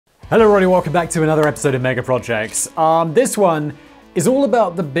Hello everybody, welcome back to another episode of Mega Projects. This one is all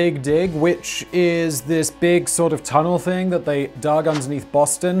about the Big Dig, which is this big sort of tunnel thing that they dug underneath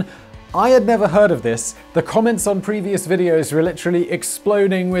Boston. I had never heard of this. The comments on previous videos were literally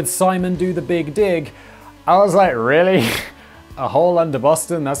exploding with Simon do the Big Dig. I was like, really? A hole under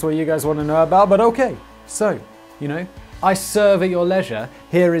Boston? That's what you guys want to know about? But okay, so, you know, I serve at your leisure.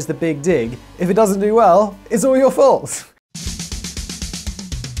 Here is the Big Dig. If it doesn't do well, it's all your fault.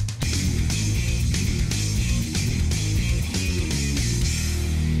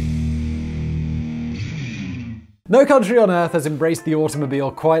 No country on Earth has embraced the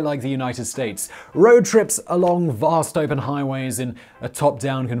automobile quite like the United States. Road trips along vast open highways in a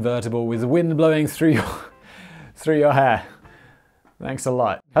top-down convertible with the wind blowing through your hair. Thanks a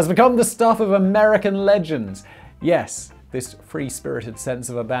lot. Has become the stuff of American legend. Yes, this free-spirited sense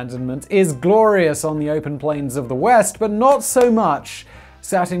of abandonment is glorious on the open plains of the West, but not so much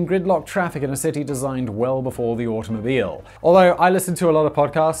sat in gridlock traffic in a city designed well before the automobile. Although I listen to a lot of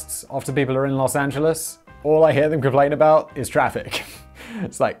podcasts, often people are in Los Angeles, all I hear them complain about is traffic.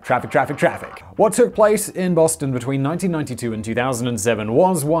 It's like traffic, traffic, traffic. What took place in Boston between 1992 and 2007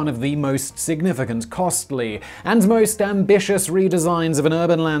 was one of the most significant, costly, and most ambitious redesigns of an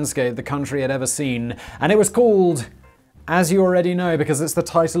urban landscape the country had ever seen. And it was called, as you already know because it's the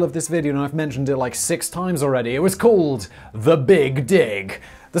title of this video and I've mentioned it like 6 times already, it was called The Big Dig.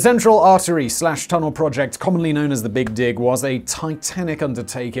 The Central Artery / Tunnel project, commonly known as the Big Dig, was a titanic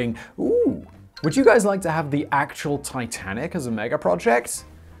undertaking. Ooh. Would you guys like to have the actual Titanic as a mega project?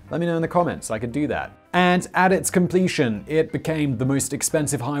 Let me know in the comments, I could do that. And at its completion, it became the most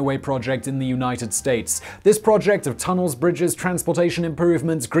expensive highway project in the United States. This project of tunnels, bridges, transportation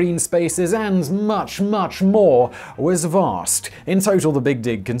improvements, green spaces, and much, much more was vast. In total, the Big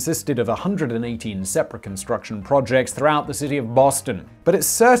Dig consisted of 118 separate construction projects throughout the city of Boston. But it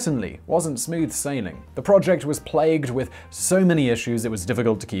certainly wasn't smooth sailing. The project was plagued with so many issues it was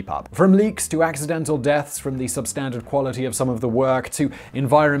difficult to keep up. From leaks to accidental deaths, from the substandard quality of some of the work to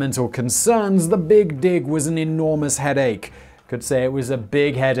environmental concerns, the Big Dig was an enormous headache. Could say it was a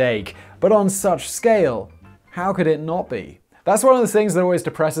big headache, but on such scale, how could it not be? That's one of the things that always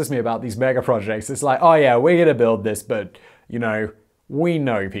depresses me about these mega projects. It's like, oh yeah, we're gonna build this, but you know, we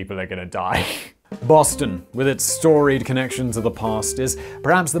know people are gonna die. Boston, with its storied connection to the past, is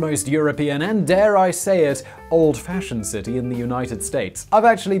perhaps the most European and, dare I say it, old-fashioned city in the United States. I've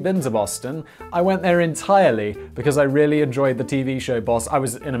actually been to Boston. I went there entirely because I really enjoyed the TV show I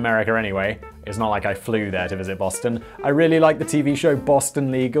was in America anyway. It's not like I flew there to visit Boston. I really liked the TV show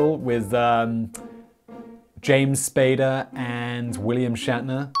Boston Legal with James Spader and William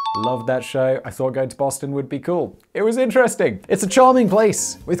Shatner. Loved that show. I thought going to Boston would be cool. It was interesting. It's a charming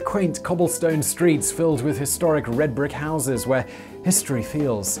place with quaint cobblestone streets filled with historic red brick houses where history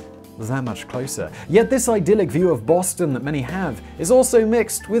feels that much closer. Yet this idyllic view of Boston that many have is also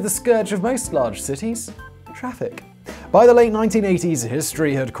mixed with the scourge of most large cities: traffic. By the late 1980s,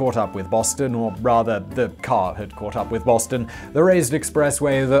 history had caught up with Boston, or rather, the car had caught up with Boston. The raised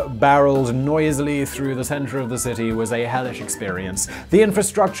expressway that barreled noisily through the center of the city was a hellish experience. The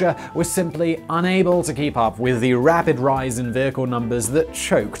infrastructure was simply unable to keep up with the rapid rise in vehicle numbers that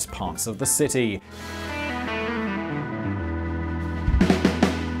choked parts of the city.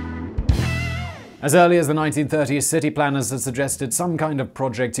 As early as the 1930s, city planners had suggested some kind of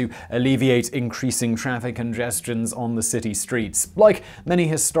project to alleviate increasing traffic congestions on the city streets. Like many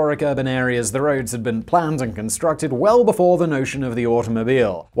historic urban areas, the roads had been planned and constructed well before the notion of the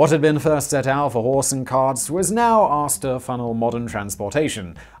automobile. What had been first set out for horse and carts was now asked to funnel modern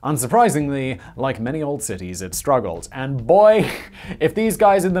transportation. Unsurprisingly, like many old cities, it struggled. And boy, if these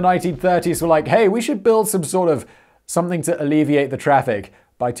guys in the 1930s were like, hey, we should build some sort of something to alleviate the traffic,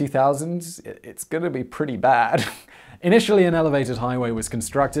 by 2000, it's gonna be pretty bad. Initially, an elevated highway was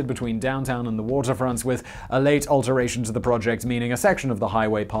constructed between downtown and the waterfronts, with a late alteration to the project meaning a section of the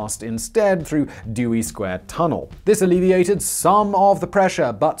highway passed instead through Dewey Square Tunnel. This alleviated some of the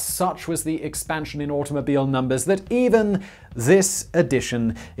pressure, but such was the expansion in automobile numbers that even this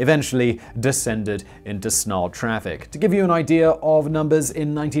addition eventually descended into snarled traffic. To give you an idea of numbers,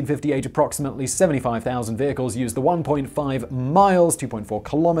 in 1958 approximately 75,000 vehicles used the 1.5 miles, 2.4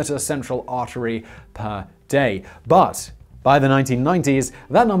 kilometer Central Artery per day. But By the 1990s,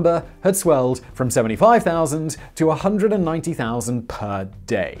 that number had swelled from 75,000 to 190,000 per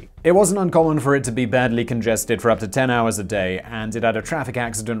day. It wasn't uncommon for it to be badly congested for up to 10 hours a day, and it had a traffic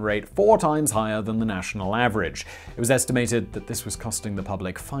accident rate 4 times higher than the national average. It was estimated that this was costing the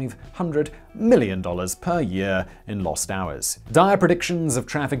public $500 million per year in lost hours. Dire predictions of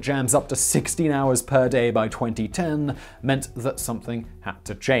traffic jams up to 16 hours per day by 2010 meant that something had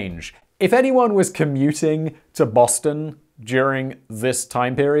to change. If anyone was commuting to Boston during this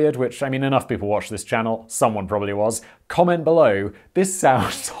time period, which, I mean, enough people watch this channel, someone probably was, comment below. This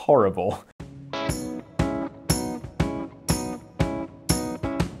sounds horrible.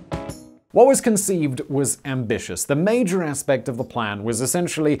 What was conceived was ambitious. The major aspect of the plan was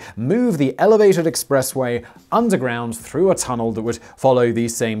essentially move the elevated expressway underground through a tunnel that would follow the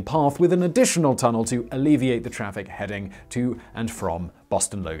same path, with an additional tunnel to alleviate the traffic heading to and from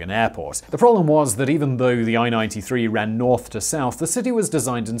Boston Logan Airport. The problem was that even though the I-93 ran north to south, the city was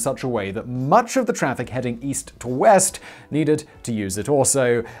designed in such a way that much of the traffic heading east to west needed to use it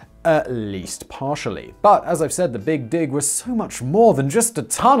also, at least partially. But as I've said, the Big Dig was so much more than just a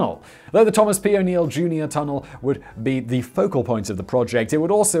tunnel. Though the Thomas P. O'Neill Jr. Tunnel would be the focal point of the project, it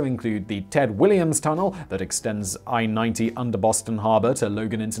would also include the Ted Williams Tunnel that extends I-90 under Boston Harbor to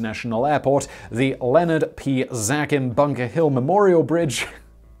Logan International Airport, the Leonard P. Zachin Bunker Hill Memorial Bridge,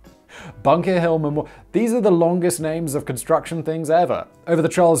 Bunker Hill Memorial. These are the longest names of construction things ever. Over the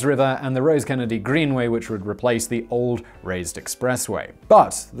Charles River and the Rose Kennedy Greenway, which would replace the old raised expressway.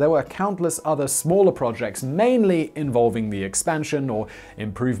 But there were countless other smaller projects, mainly involving the expansion or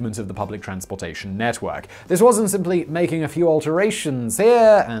improvement of the public transportation network. This wasn't simply making a few alterations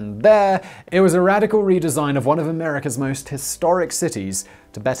here and there. It was a radical redesign of one of America's most historic cities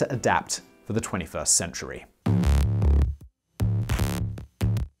to better adapt for the 21st century.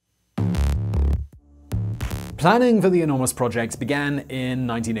 Planning for the enormous project began in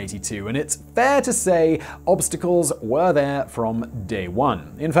 1982, and it's fair to say obstacles were there from day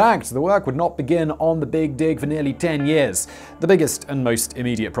one. In fact, the work would not begin on the Big Dig for nearly 10 years. The biggest and most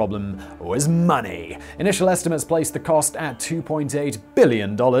immediate problem was money. Initial estimates placed the cost at $2.8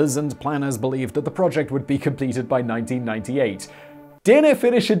 billion, and planners believed that the project would be completed by 1998. Didn't it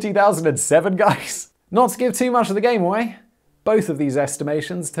finish in 2007, guys? Not to give too much of the game away, both of these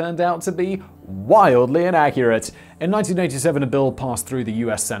estimations turned out to be wildly inaccurate. In 1987, a bill passed through the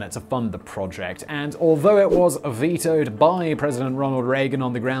US Senate to fund the project, and although it was vetoed by President Ronald Reagan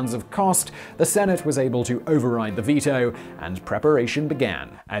on the grounds of cost, the Senate was able to override the veto, and preparation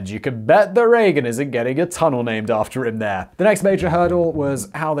began. And you can bet that Reagan isn't getting a tunnel named after him there. The next major hurdle was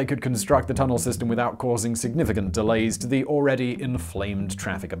how they could construct the tunnel system without causing significant delays to the already inflamed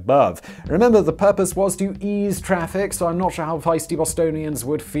traffic above. Remember, the purpose was to ease traffic, so I'm not sure how feisty Bostonians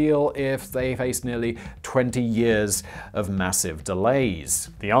would feel if they faced nearly 20 years of massive delays.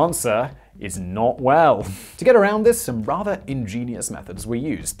 The answer is not well. To get around this, some rather ingenious methods were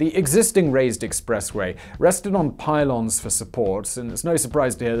used. The existing raised expressway rested on pylons for support, and it's no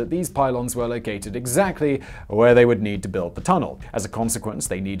surprise to hear that these pylons were located exactly where they would need to build the tunnel. As a consequence,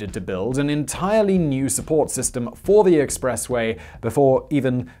 they needed to build an entirely new support system for the expressway before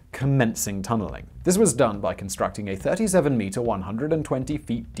even commencing tunneling. This was done by constructing a 37-meter, 120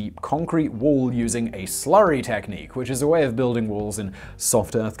 feet deep concrete wall using a slurry technique, which is a way of building walls in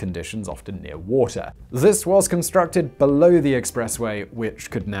soft earth conditions, often near water. This was constructed below the expressway, which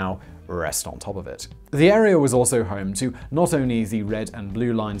could now rest on top of it. The area was also home to not only the red and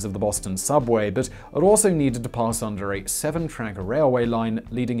blue lines of the Boston subway, but it also needed to pass under a 7-track railway line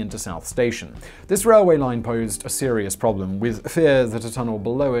leading into South Station. This railway line posed a serious problem, with fear that a tunnel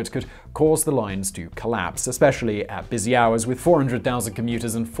below it could cause the lines to collapse, especially at busy hours with 400,000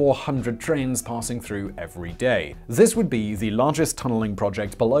 commuters and 400 trains passing through every day. This would be the largest tunneling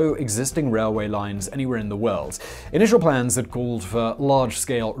project below existing railway lines anywhere in the world. Initial plans had called for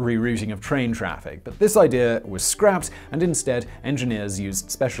large-scale rerouting of train traffic, but this idea was scrapped, and instead engineers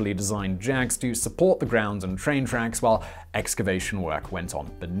used specially designed jacks to support the ground and train tracks while excavation work went on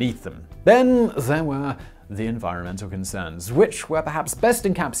beneath them. Then there were the environmental concerns, which were perhaps best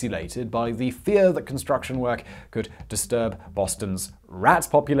encapsulated by the fear that construction work could disturb Boston's rat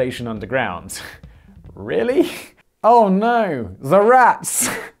population underground. Really? Oh no, the rats!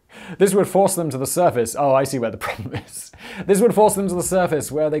 This would force them to the surface. Oh, I see where the problem is. This would force them to the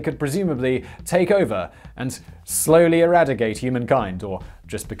surface, where they could presumably take over and slowly eradicate humankind, or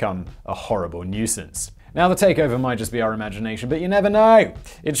just become a horrible nuisance. Now, the takeover might just be our imagination, but you never know.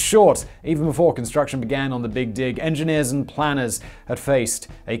 It's short. Even before construction began on the Big Dig, engineers and planners had faced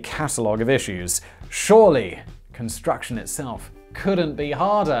a catalogue of issues. Surely, construction itself couldn't be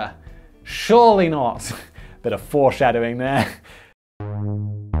harder. Surely not. Bit of foreshadowing there.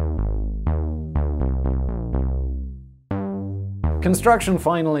 Construction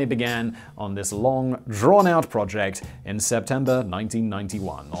finally began on this long, drawn-out project in September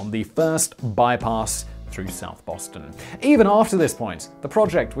 1991 on the first bypass through South Boston. Even after this point, the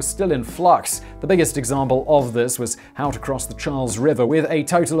project was still in flux. The biggest example of this was how to cross the Charles River, with a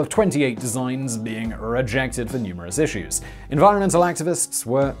total of 28 designs being rejected for numerous issues. Environmental activists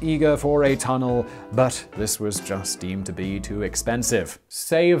were eager for a tunnel, but this was just deemed to be too expensive.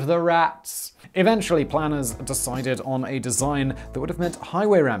 Save the rats! Eventually, planners decided on a design that would have meant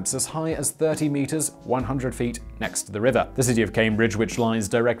highway ramps as high as 30 meters, 100 feet next to the river. The city of Cambridge, which lies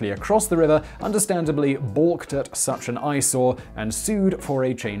directly across the river, understandably balked at such an eyesore and sued for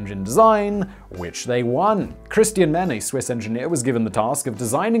a change in design, which they won. Christian Menn, a Swiss engineer, was given the task of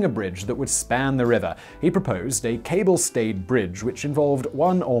designing a bridge that would span the river. He proposed a cable-stayed bridge, which involved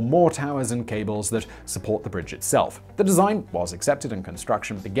one or more towers and cables that support the bridge itself. The design was accepted and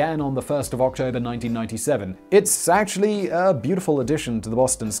construction began on the 1st of October 1997. It's actually a beautiful addition to the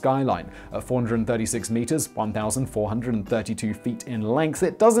Boston skyline. At 436 meters, 1,432 feet in length,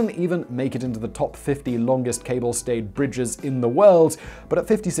 it doesn't even make it into the top 50 longest cable-stayed bridges in the world, but at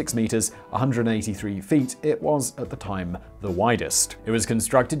 56 meters, 183 feet, it was at the time the widest. It was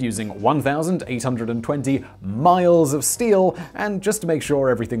constructed using 1,820 miles of steel, and just to make sure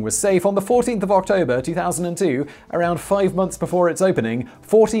everything was safe, on the 14th of October 2002, around 5 months before its opening,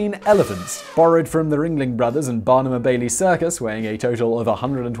 14 elephants, borrowed from the Ringling Brothers and Barnum and Bailey Circus, weighing a total of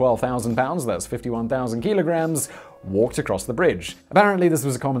 112,000 pounds, that's 51,000 kilograms, walked across the bridge. Apparently this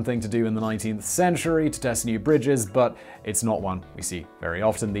was a common thing to do in the 19th century to test new bridges, but it's not one we see very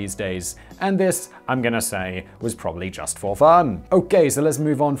often these days. And this, I'm gonna say, was probably just for fun. Okay, so let's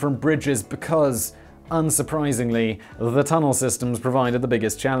move on from bridges because, unsurprisingly, the tunnel systems provided the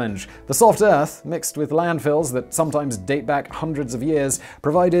biggest challenge. The soft earth, mixed with landfills that sometimes date back hundreds of years,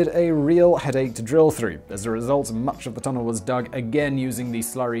 provided a real headache to drill through. As a result, much of the tunnel was dug again using the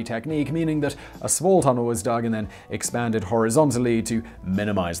slurry technique, meaning that a small tunnel was dug and then expanded horizontally to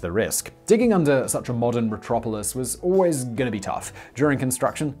minimize the risk. Digging under such a modern metropolis was always going to be tough. During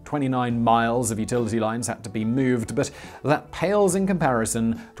construction, 29 miles of utility lines had to be moved, but that pales in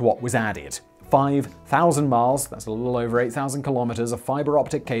comparison to what was added. 5,000 miles, that's a little over 8,000 kilometers of fiber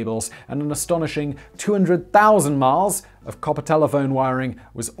optic cables, and an astonishing 200,000 miles of copper telephone wiring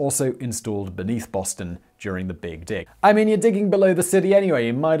was also installed beneath Boston during the Big Dig. I mean, you're digging below the city anyway,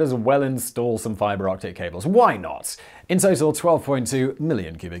 you might as well install some fiber optic cables. Why not? In total, 12.2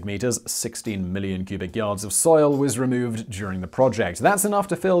 million cubic meters, 16 million cubic yards of soil was removed during the project. That's enough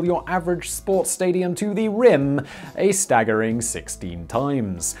to fill your average sports stadium to the rim, a staggering 16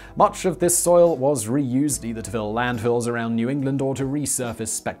 times. Much of this soil was reused either to fill landfills around New England or to resurface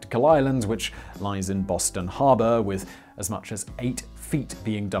Spectacle Island, which lies in Boston Harbor, with as much as 8 feet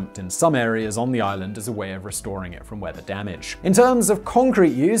being dumped in some areas on the island as a way of restoring it from weather damage. In terms of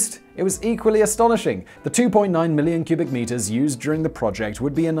concrete used, it was equally astonishing. The 2.9 million cubic meters used during the project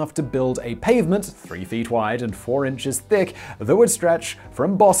would be enough to build a pavement 3 feet wide and 4 inches thick that would stretch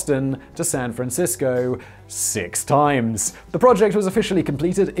from Boston to San Francisco 6 times. The project was officially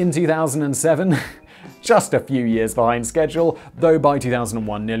completed in 2007. Just a few years behind schedule, though by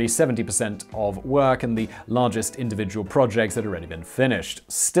 2001 nearly 70% of work and the largest individual projects had already been finished.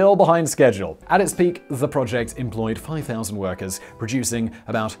 Still behind schedule. At its peak, the project employed 5,000 workers, producing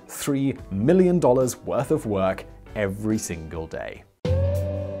about $3 million worth of work every single day.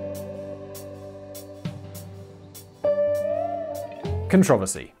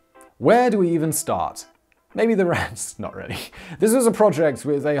 Controversy. Where do we even start? Maybe the rats, not really. This was a project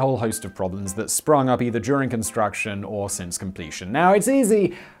with a whole host of problems that sprung up either during construction or since completion. Now, it's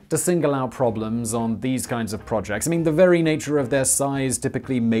easy to single out problems on these kinds of projects. I mean, the very nature of their size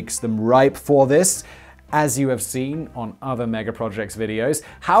typically makes them ripe for this, as you have seen on other mega projects videos.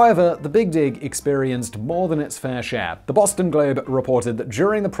 However, the Big Dig experienced more than its fair share. The Boston Globe reported that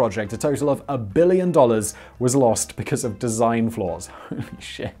during the project, a total of $1 billion was lost because of design flaws. Holy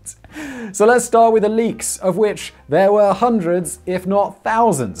shit. So let's start with the leaks, of which there were hundreds, if not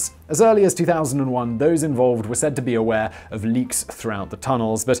thousands. As early as 2001, those involved were said to be aware of leaks throughout the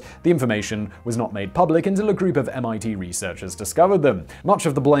tunnels, but the information was not made public until a group of MIT researchers discovered them. Much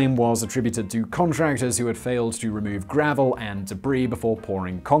of the blame was attributed to contractors who had failed to remove gravel and debris before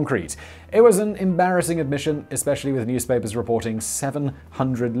pouring concrete. It was an embarrassing admission, especially with newspapers reporting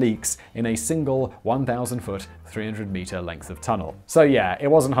 700 leaks in a single 1,000-foot, 300-meter length of tunnel. So yeah, it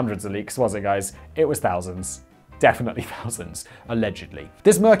wasn't hundreds of leaks, was it, guys? It was thousands. definitely thousands, allegedly.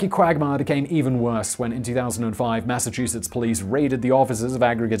 This murky quagmire became even worse when in 2005 Massachusetts police raided the offices of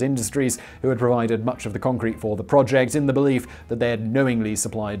Aggregate Industries, who had provided much of the concrete for the project, in the belief that they had knowingly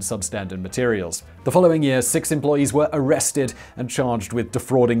supplied substandard materials. The following year, 6 employees were arrested and charged with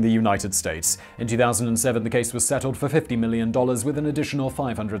defrauding the United States. In 2007, the case was settled for $50 million, with an additional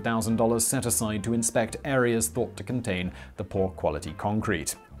 $500,000 set aside to inspect areas thought to contain the poor quality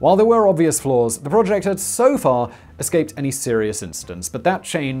concrete. While there were obvious flaws, the project had so far escaped any serious incidents, but that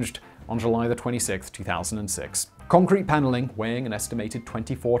changed on July 26, 2006. Concrete paneling, weighing an estimated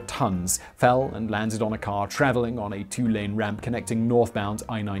 24 tons, fell and landed on a car traveling on a 2-lane ramp connecting northbound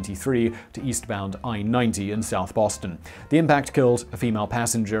I-93 to eastbound I-90 in South Boston. The impact killed a female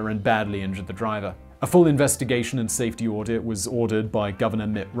passenger and badly injured the driver. A full investigation and safety audit was ordered by Governor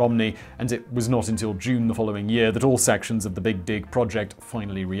Mitt Romney, and it was not until June the following year that all sections of the Big Dig project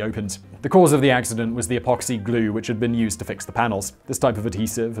finally reopened. The cause of the accident was the epoxy glue which had been used to fix the panels. This type of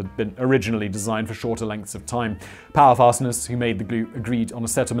adhesive had been originally designed for shorter lengths of time. Power Fasteners, who made the glue, agreed on a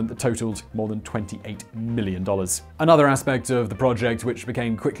settlement that totaled more than $28 million. Another aspect of the project which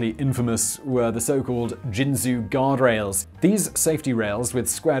became quickly infamous were the so-called Jinzu guardrails. These safety rails with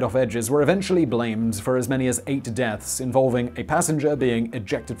squared-off edges were eventually blamed for as many as 8 deaths, involving a passenger being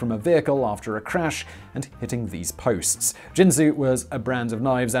ejected from a vehicle after a crash and hitting these posts. Jinzu was a brand of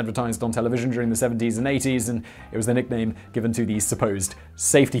knives advertised on television during the 70s and 80s, and it was the nickname given to these supposed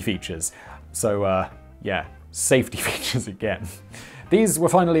safety features. So, yeah, safety features again. These were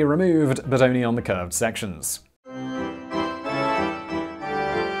finally removed, but only on the curved sections.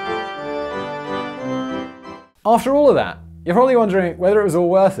 After all of that, you're probably wondering whether it was all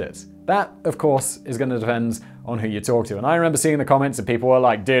worth it. That, of course, is going to depend on who you talk to. And I remember seeing the comments and people were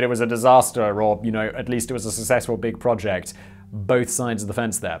like, dude, it was a disaster, or, you know, at least it was a successful big project. Both sides of the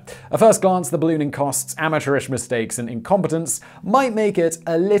fence there. At first glance, the ballooning costs, amateurish mistakes, and incompetence might make it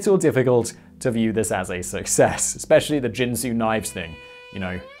a little difficult to view this as a success, especially the Jinzu knives thing. You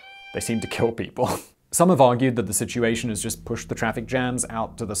know, they seem to kill people. Some have argued that the situation has just pushed the traffic jams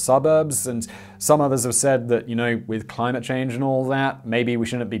out to the suburbs, and some others have said that, you know, with climate change and all that, maybe we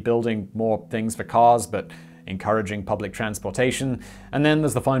shouldn't be building more things for cars, but encouraging public transportation. And then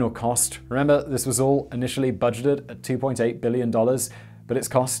there's the final cost. Remember, this was all initially budgeted at $2.8 billion, but its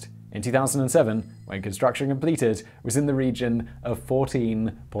cost in 2007, when construction completed, was in the region of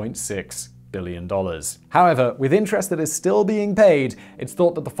 $14.6 billion. However, with interest that is still being paid, it's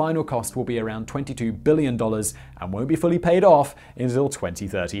thought that the final cost will be around $22 billion and won't be fully paid off until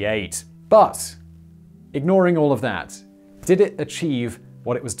 2038. But, ignoring all of that, did it achieve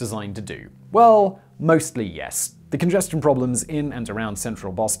what it was designed to do? Well, mostly yes. The congestion problems in and around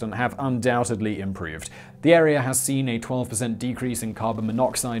central Boston have undoubtedly improved. The area has seen a 12% decrease in carbon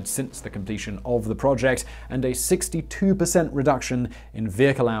monoxide since the completion of the project, and a 62% reduction in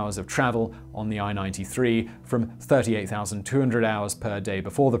vehicle hours of travel on the I-93 from 38,200 hours per day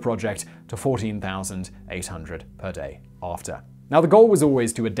before the project to 14,800 per day after. Now, the goal was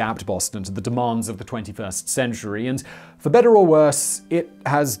always to adapt Boston to the demands of the 21st century, and for better or worse, it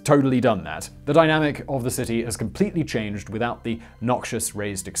has totally done that. The dynamic of the city has completely changed without the noxious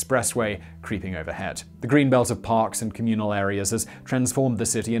raised expressway creeping overhead. The green belt of parks and communal areas has transformed the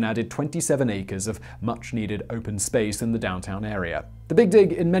city and added 27 acres of much-needed open space in the downtown area. The Big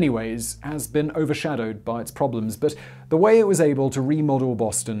Dig, in many ways, has been overshadowed by its problems, but the way it was able to remodel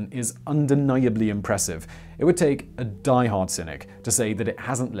Boston is undeniably impressive. It would take a die-hard cynic to say that it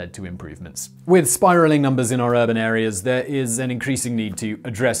hasn't led to improvements. With spiraling numbers in our urban areas, there is an increasing need to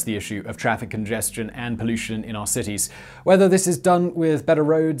address the issue of traffic congestion and pollution in our cities. Whether this is done with better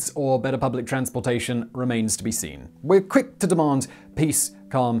roads or better public transportation remains to be seen. We're quick to demand peace,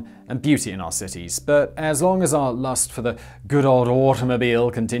 calm, and beauty in our cities, but as long as our lust for the good old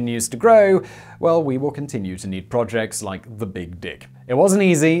automobile continues to grow, well, we will continue to need projects like the Big Dig. It wasn't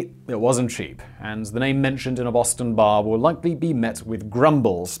easy, it wasn't cheap, and the name mentioned in a Boston bar will likely be met with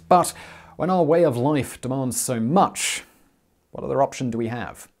grumbles, but when our way of life demands so much, what other option do we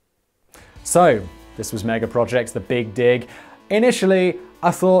have? So, this was Mega Projects, the Big Dig. Initially,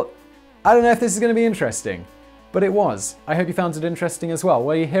 I thought, I don't know if this is going to be interesting. But it was. I hope you found it interesting as well.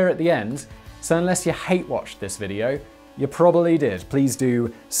 Well, you're here at the end, so unless you hate-watched this video, you probably did. Please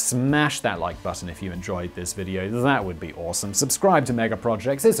do smash that like button if you enjoyed this video. That would be awesome. Subscribe to Mega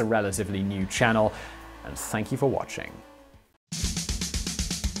Projects. It's a relatively new channel, and thank you for watching.